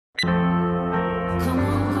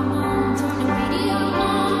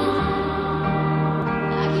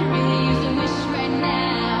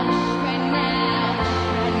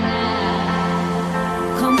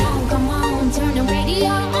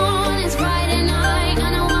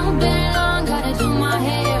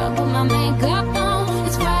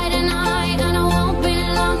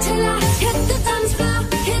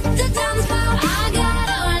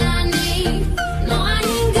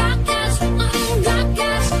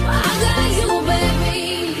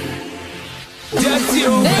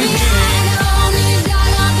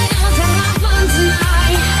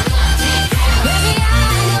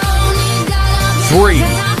Three,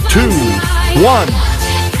 two, one.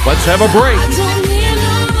 Let's have a break.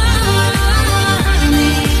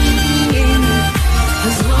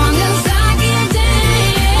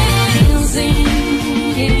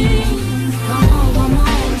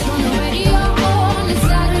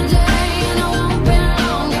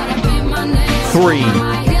 Three,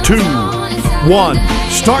 two, one.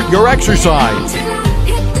 Start your exercise.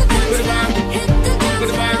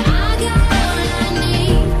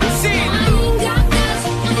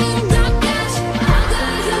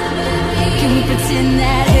 Pretend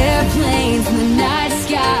that airplanes in the night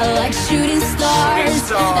sky like shooting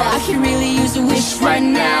stars. I could really use a wish right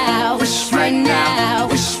now. Wish right now.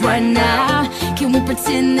 Wish right now. Can we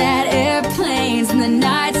pretend that airplanes in the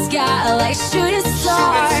night sky like shooting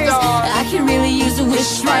stars? I could really use a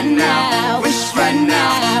wish right now. Wish right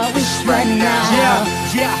now. Wish right now.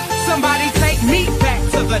 Yeah. Somebody take me back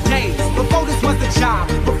to the days before this was a job,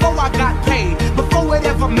 before I got paid, before it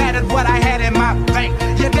ever mattered what I had in my bank.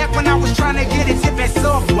 Yeah, back when I was trying to get a tip at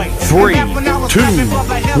Subway. 3, 2,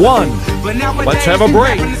 1. Let's have a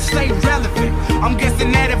break. Stay relevant. I'm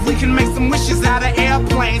guessing that if we can make some wishes out of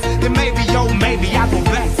airplanes, then maybe, maybe I'll go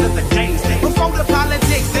back to the days before the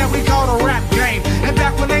politics that we call the rap game. And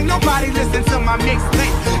back when ain't nobody listened to my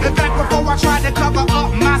mixtape. And back before I tried to cover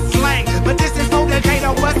up my slang. But this is no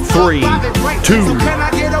Decatur, what's 3, 2,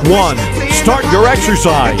 1. Start your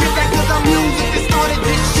exercise.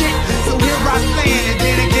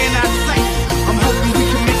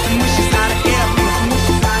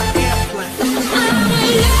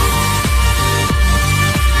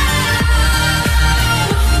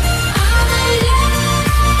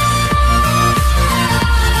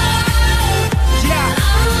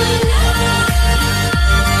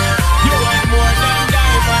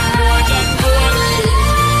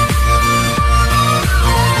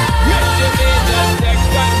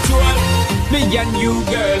 And you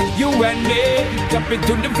girl, you and me, jump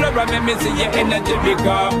into the floor and make me see your energy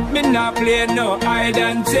because me not play no hide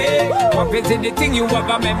and seek. Pop it in the thing you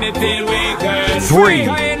ever make me feel weak, girl. 3,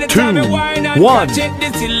 2, 1.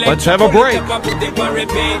 Let's have a break. Me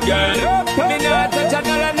not touch a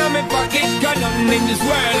dollar, no me pocket, 'cause nothing in this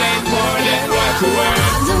world ain't more than what you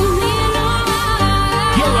worth.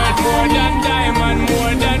 You worth more than diamond,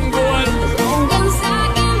 more than gold.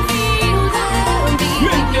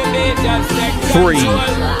 3,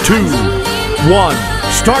 2, 1.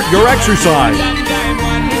 Start your exercise.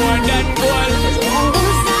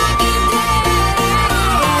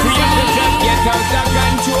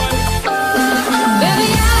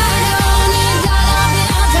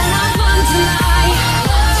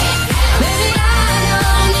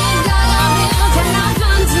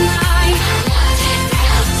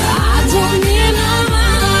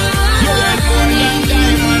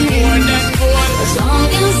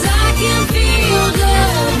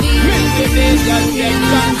 Just get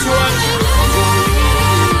control.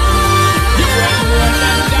 You want more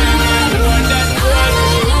than diamond, more than gold.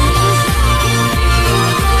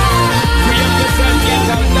 Free up yourself, get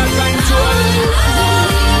out of control.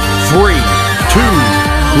 3, 2,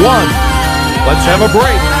 1. Let's have a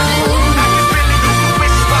break.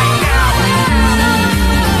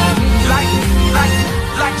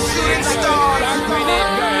 Like shooting stars.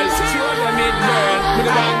 Girls, show them it, girl. With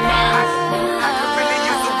a bang bang.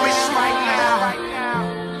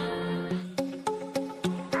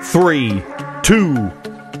 3, 2,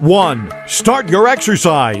 1. Start your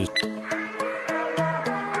exercise.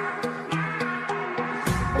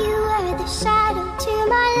 You were the shadow to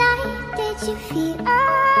my light. Did you feel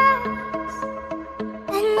us?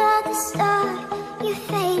 Another star, you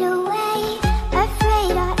fade away.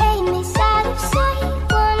 Afraid our aim is out of sight.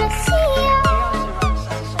 Wanna see us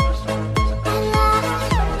alive.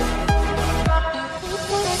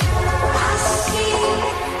 I see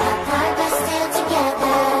our purpose still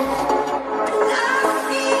together.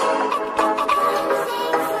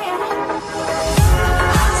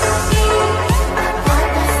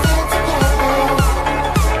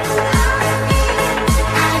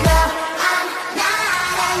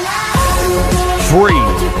 3,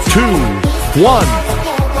 2, 1.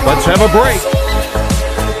 Let's have a break.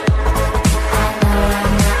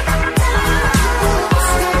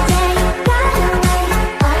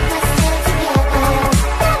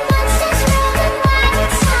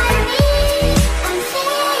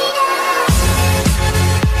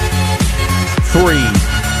 Three,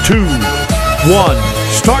 2, 1.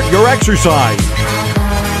 Start your exercise.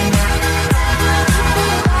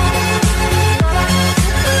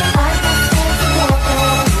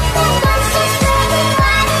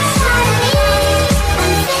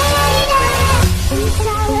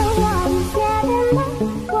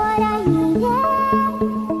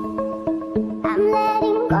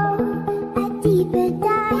 deeper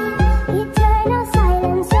dive, eternal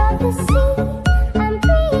silence of the sea. I'm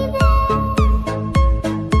breathing alive.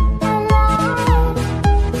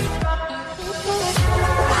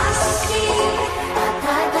 I see our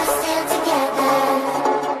purpose still together.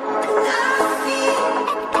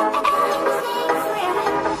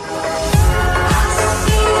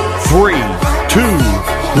 Three, two,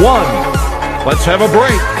 one. Let's have a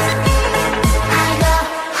break.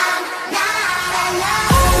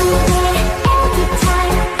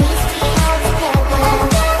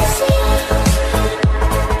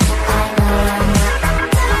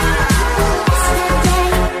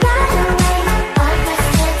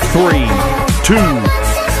 Three, two,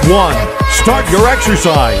 one. Start your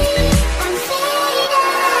exercise.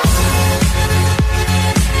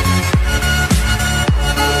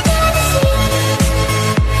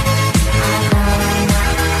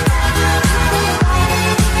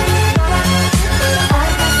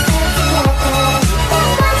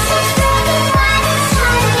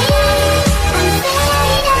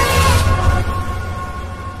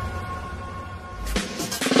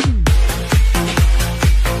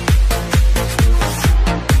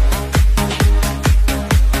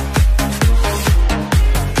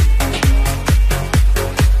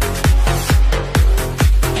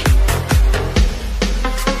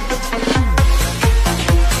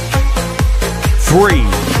 Three,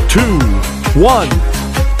 two, one.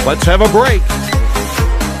 Let's have a break.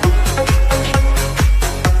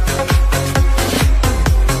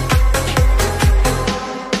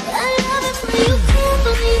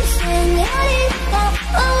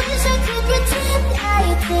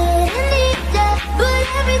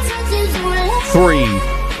 Three,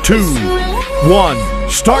 two, one.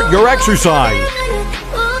 Start your exercise.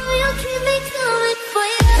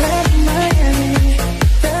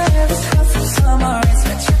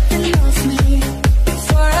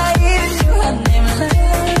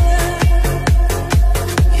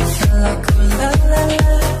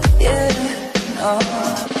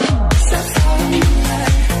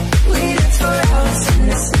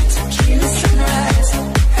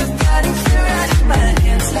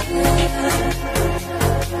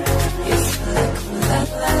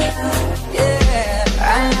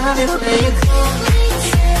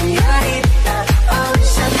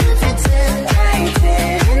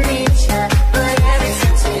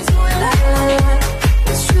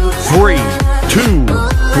 Three, two,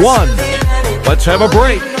 one. Let's have a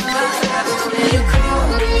break. Three,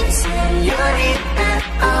 two, one.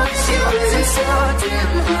 Start your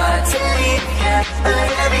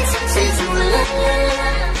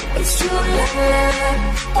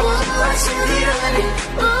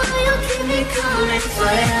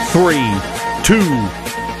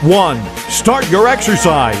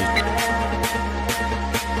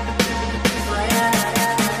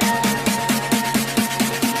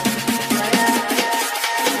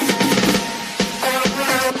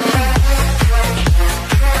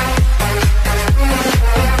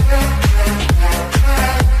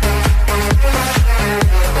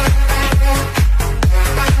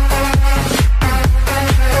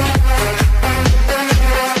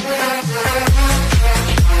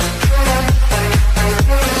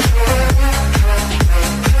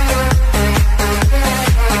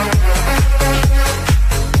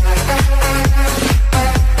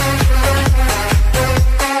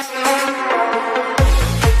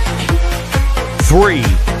Three,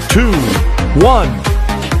 two, one.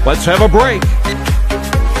 Let's have a break.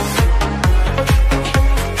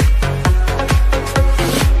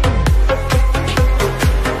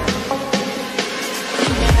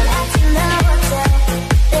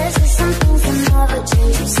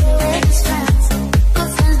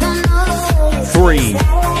 Three,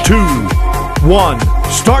 two, one.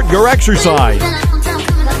 Start your exercise.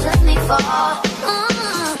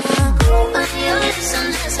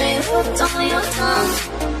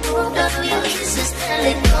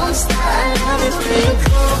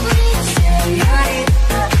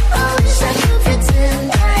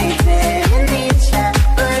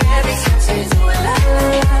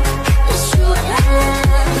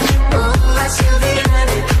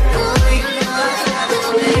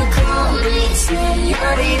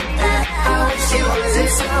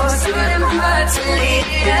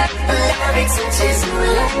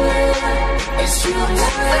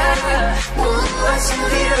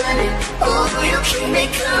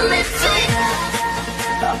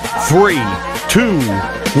 Three, two,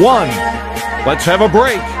 one. Let's have a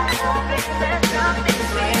break.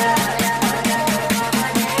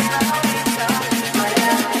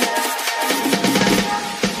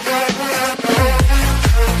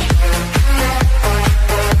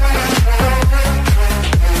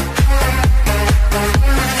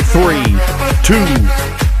 2,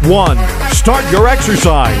 1. Start your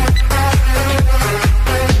exercise.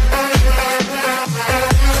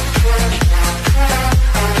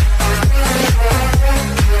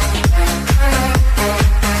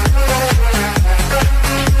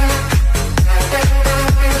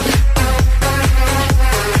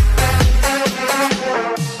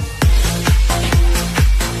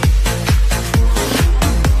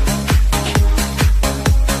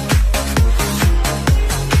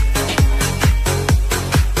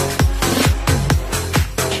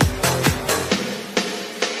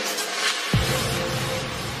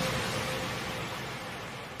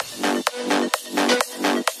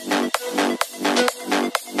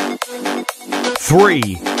 3,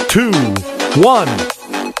 2, 1.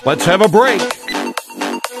 Let's have a break.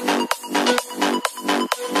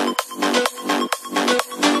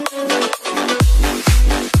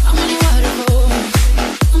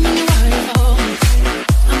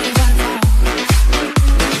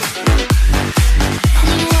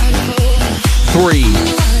 Three,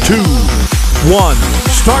 2, 1.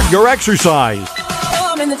 Start your exercise.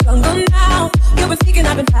 I'm in the jungle now. You've been thinking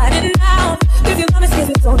I've been hiding now. If you promise, kiss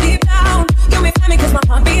me so deep down. You may find me cause my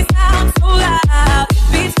heart beats down so loud.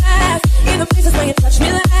 It beats fast in the places where you touch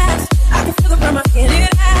me last. I can feel it from my skin,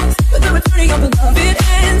 it acts. With the return of your love, it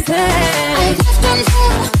ends. I just can't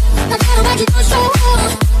tell. I can't make it go so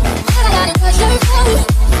well. All I got is what you're from.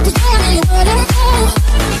 Just say I'm in your world and fall.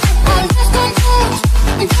 I just can't tell.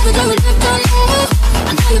 And tell me, do we live down there?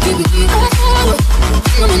 I know you keep me deep as hell.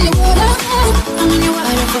 I'm in your world and fall. I'm in your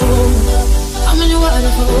waterfall. I'm in your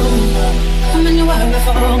waterfall. I'm in your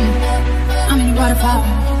waterfall. I'm in your waterfall.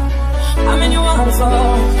 I'm in your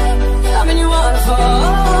waterfall. I'm in your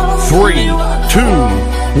waterfall. 3, 2,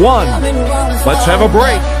 1. Let's have a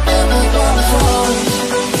break. I'm in your waterfall.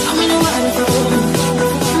 I'm in your waterfall.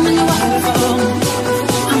 I'm in your waterfall.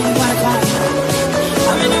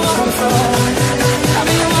 I'm in your waterfall. I'm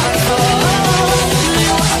in your waterfall.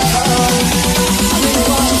 I'm in your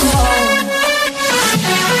waterfall.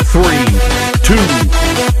 3, 2,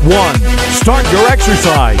 1. Start your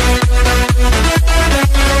exercise.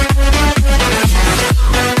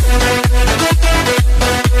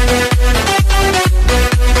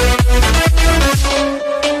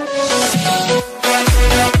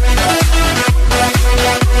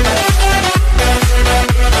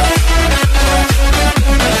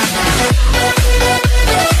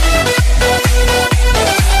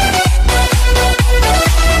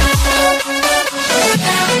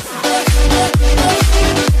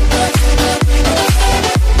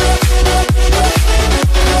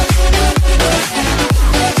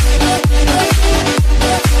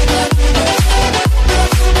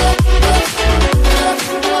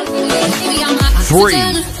 3,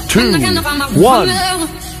 2, 1.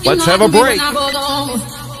 Let's have a break.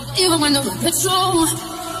 Even when the road gets low,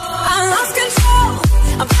 I lost control.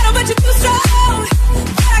 I'm better, but you're too strong.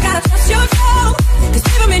 But I gotta trust your flow. Cause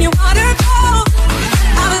baby, I'm in your waterfall.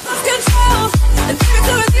 I've lost control. And baby,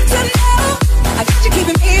 too deep to know. I got you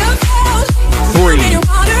keeping me afloat. 3,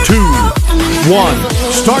 2,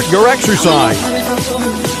 1. Start your exercise.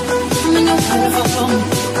 I'm in your waterfall.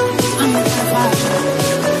 I'm in your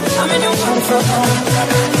waterfall. I'm in your waterfall.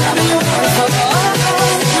 I'm in your waterfall.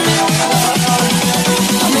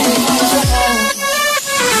 I'm in your waterfall.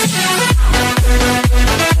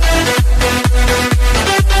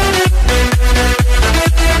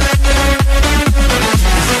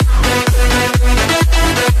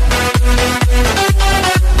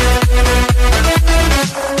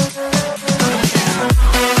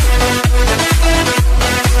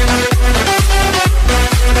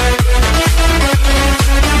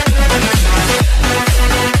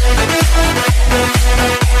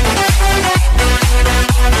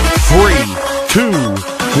 2,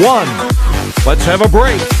 1. Let's have a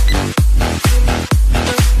break.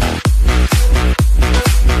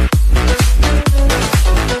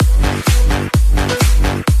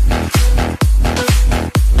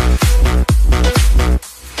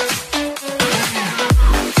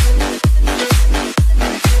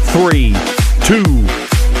 3, 2,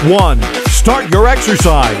 1. Start your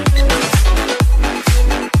exercise.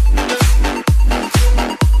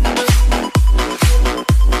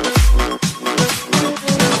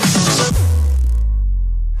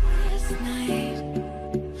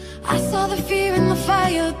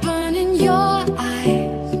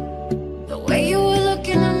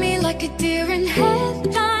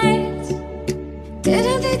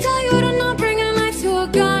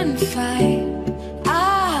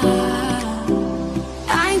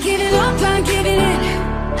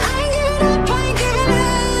 'Cause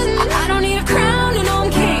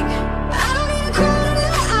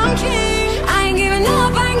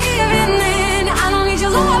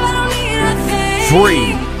 3,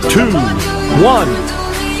 2, 1.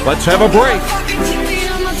 Let's have a break.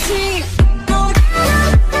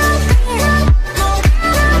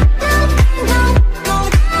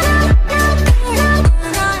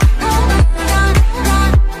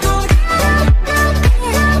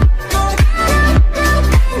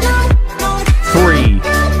 3,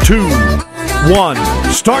 2, 1.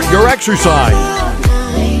 Start your exercise.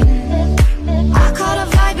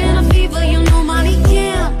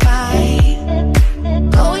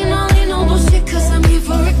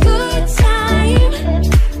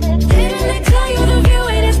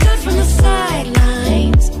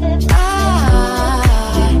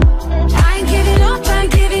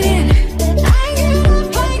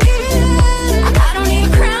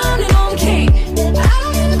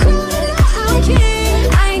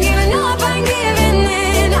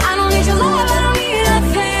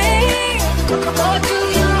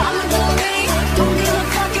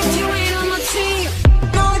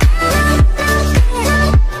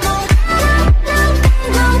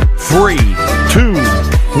 Three, two,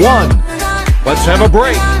 one. Let's have a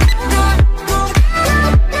break.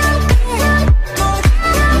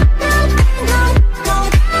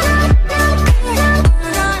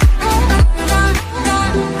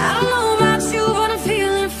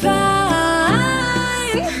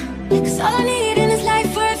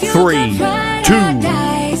 Three,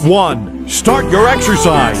 two, one. Start your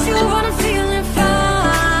exercise.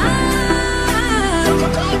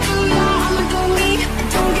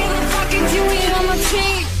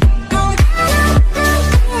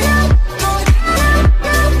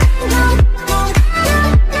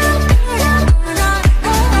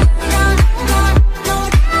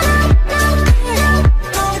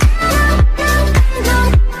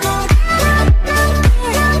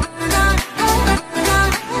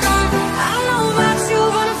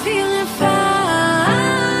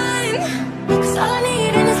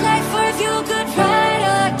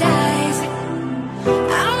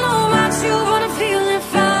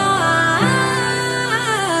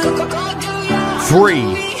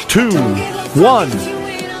 3, 2, 1.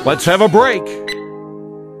 Let's have a break.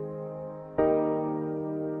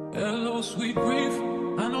 Hello, sweet grief.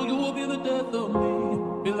 I know you will be the death of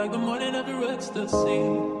me. Feel like the morning after ecstasy.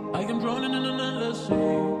 I am drowning in an endless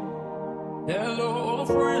sea. Hello, old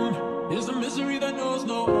friend. Is a misery that knows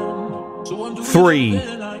no end. So I'm doing 3,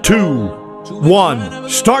 2, 1.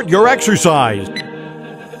 Start your exercise.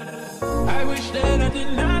 I wish that I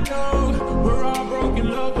did not know we're all broken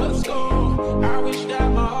lovers go. I wish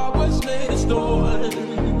that my heart was made of stone.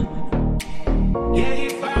 Yeah,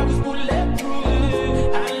 if I was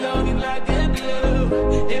bulletproof, I love you like a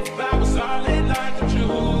glue. If I was solid like a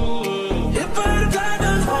Jew, if I had a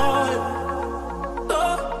diamond heart,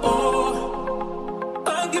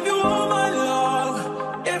 I'd give you all my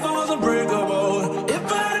love. If I was unbreakable,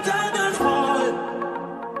 if I had a diamond heart,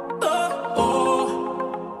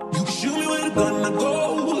 you could shoot me with a gun to go.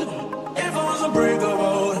 If I was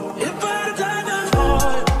unbreakable, if I had a diamond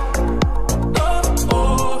heart,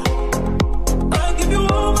 I'd give you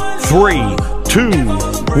all my love. 3,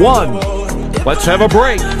 2, 1. Let's have a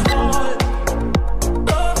break.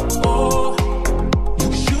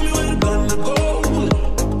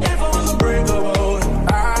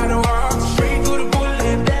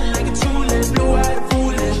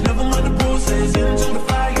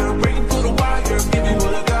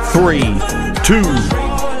 Three, two,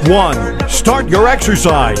 one. Start your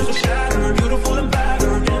exercise.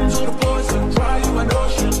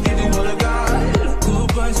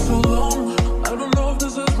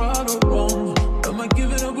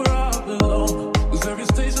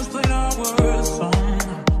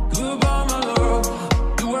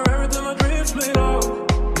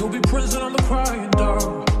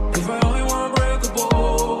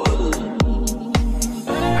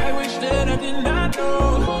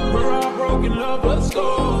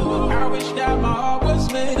 I wish that my heart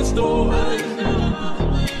was made of stone.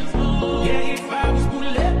 Yeah, if I was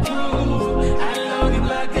bulletproof, I love you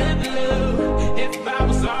like a glue. If I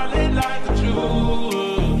was solid like a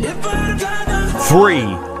Jew, if I had died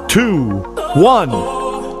 3, 2, 1.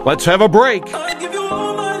 Let's have a break. I'd give you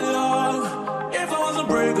all my love. If I was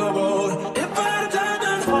unbreakable, if I had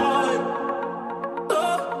died heart,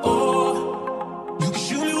 you could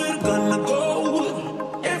shoot me with a gun to go.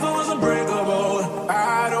 If I was unbreakable,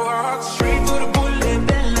 I'd walk straight to the bullet,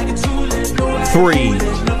 then like a tulip. 3,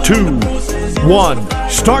 2, 1.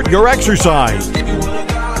 Start your exercise.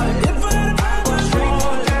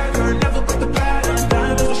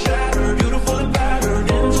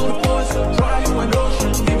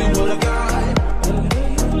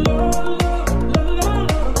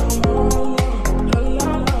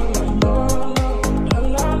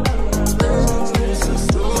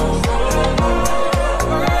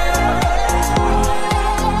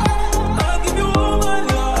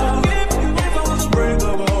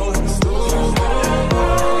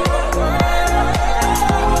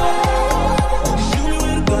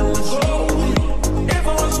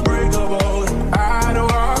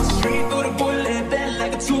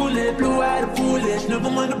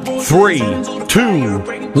 3, 2,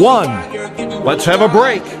 1. Let's have a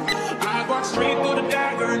break. I walk straight through the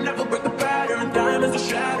dagger, never break the pattern. Diamonds are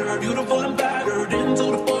shattered, beautiful and battered. Into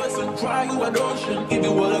the forest and cry you an ocean, give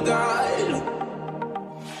you what I got.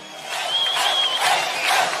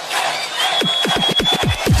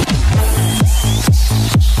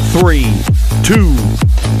 3, 2,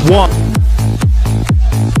 1.